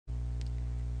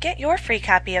Get your free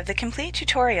copy of the complete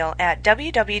tutorial at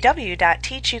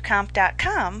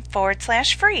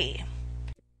www.teachucomp.com/free.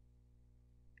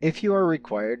 If you are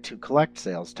required to collect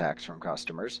sales tax from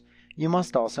customers, you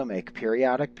must also make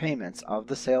periodic payments of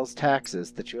the sales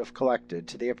taxes that you have collected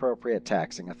to the appropriate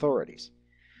taxing authorities.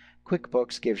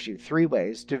 QuickBooks gives you 3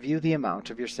 ways to view the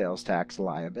amount of your sales tax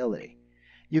liability.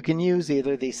 You can use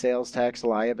either the Sales Tax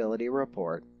Liability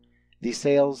Report, the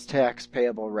Sales Tax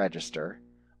Payable Register,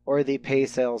 or the Pay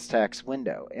Sales Tax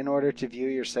window in order to view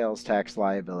your sales tax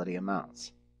liability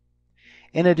amounts.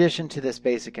 In addition to this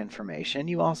basic information,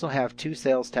 you also have 2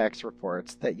 sales tax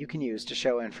reports that you can use to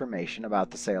show information about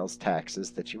the sales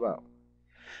taxes that you owe.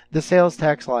 The Sales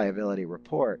Tax Liability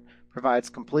Report provides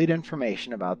complete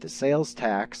information about the sales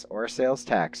tax or sales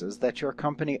taxes that your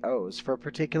company owes for a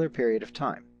particular period of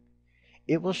time.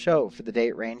 It will show, for the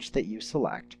date range that you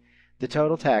select, the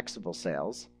total taxable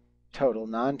sales, total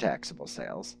non-taxable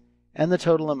sales, and the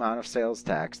total amount of sales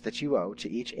tax that you owe to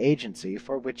each agency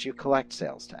for which you collect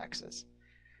sales taxes.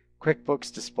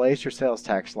 QuickBooks displays your sales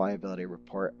tax liability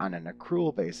report on an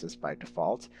accrual basis by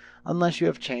default, unless you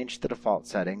have changed the default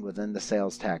setting within the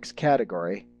sales tax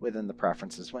category within the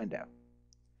Preferences window.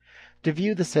 To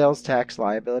view the sales tax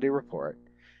liability report,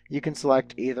 you can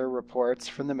select either Reports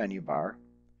from the menu bar,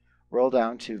 roll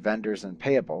down to Vendors and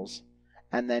Payables,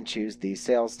 and then choose the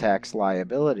Sales Tax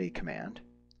Liability command,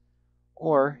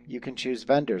 or you can choose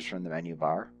Vendors from the menu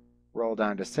bar, roll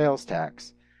down to Sales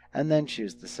Tax, and then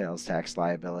choose the Sales Tax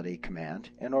Liability command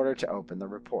in order to open the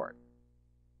report.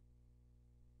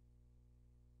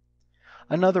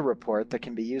 Another report that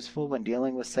can be useful when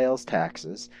dealing with sales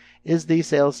taxes is the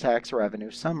Sales Tax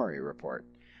Revenue Summary Report,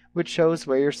 which shows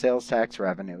where your sales tax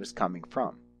revenue is coming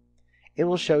from. It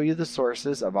will show you the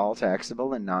sources of all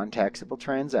taxable and non-taxable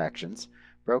transactions,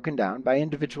 broken down by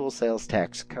individual sales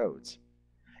tax codes.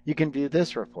 You can view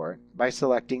this report by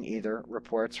selecting either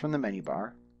Reports from the menu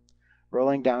bar,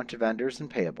 rolling down to Vendors and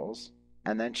Payables,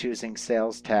 and then choosing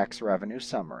Sales Tax Revenue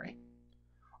Summary.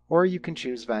 Or you can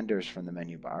choose Vendors from the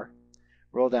menu bar,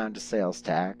 roll down to Sales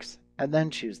Tax, and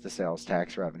then choose the Sales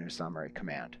Tax Revenue Summary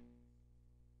command.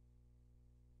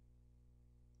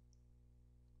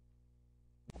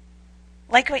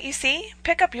 Like what you see?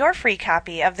 Pick up your free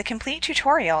copy of the complete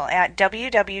tutorial at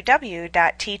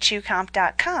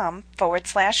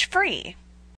www.teachucomp.com/free.